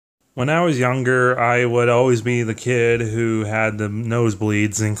When I was younger, I would always be the kid who had the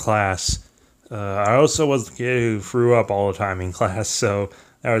nosebleeds in class. I also was the kid who threw up all the time in class, so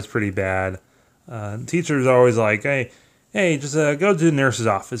that was pretty bad. Teachers are always like, hey, just go to the nurse's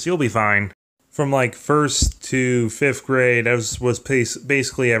office, you'll be fine. From like first to fifth grade, I was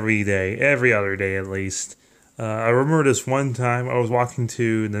basically every day, every other day at least. I remember this one time I was walking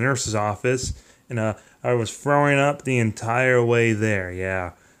to the nurse's office, and I was throwing up the entire way there.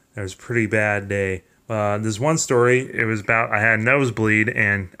 Yeah, it was a pretty bad day. This one story, it was about I had a nosebleed,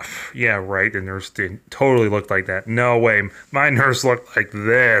 and yeah, right, the nurse did totally look like that. No way, my nurse looked like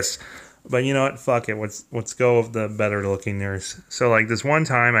this. But you know what? Fuck it. Let's go with the better looking nurse. So like this one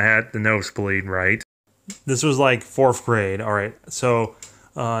time I had the nosebleed, right? This was like fourth grade. All right. So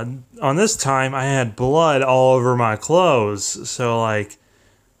on this time I had blood all over my clothes. So like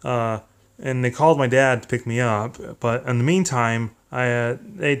uh, and they called my dad to pick me up. But in the meantime,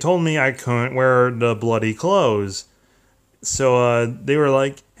 they told me I couldn't wear the bloody clothes. So they were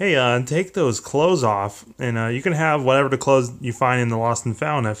like, "Hey, take those clothes off, and you can have whatever the clothes you find in the lost and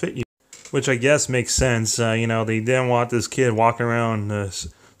found that fit you." Which I guess makes sense. They didn't want this kid walking around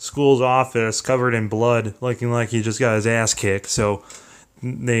the school's office covered in blood, looking like he just got his ass kicked. So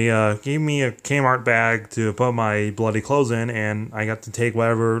they gave me a Kmart bag to put my bloody clothes in, and I got to take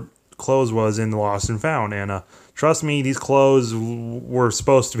whatever clothes was in the lost and found. And trust me, these clothes were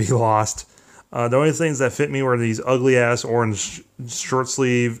supposed to be lost. The only things that fit me were these ugly ass orange short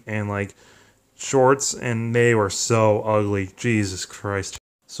sleeve and like shorts, and they were so ugly. Jesus Christ.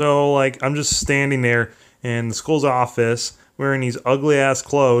 So like I'm just standing there in the school's office wearing these ugly ass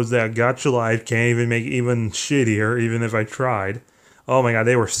clothes that got your life can't even make it even shittier, even if I tried. Oh my god,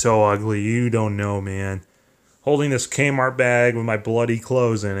 they were so ugly. You don't know, man. Holding this Kmart bag with my bloody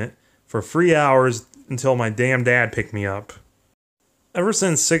clothes in it for 3 hours until my damn dad picked me up. Ever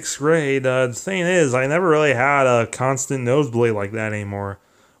since sixth grade, the thing is, I never really had a constant nosebleed like that anymore.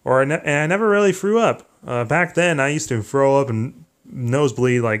 And I never really threw up. Back then, I used to throw up and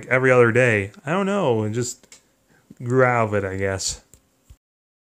nosebleed like every other day. I don't know, it just grew out of it, I guess.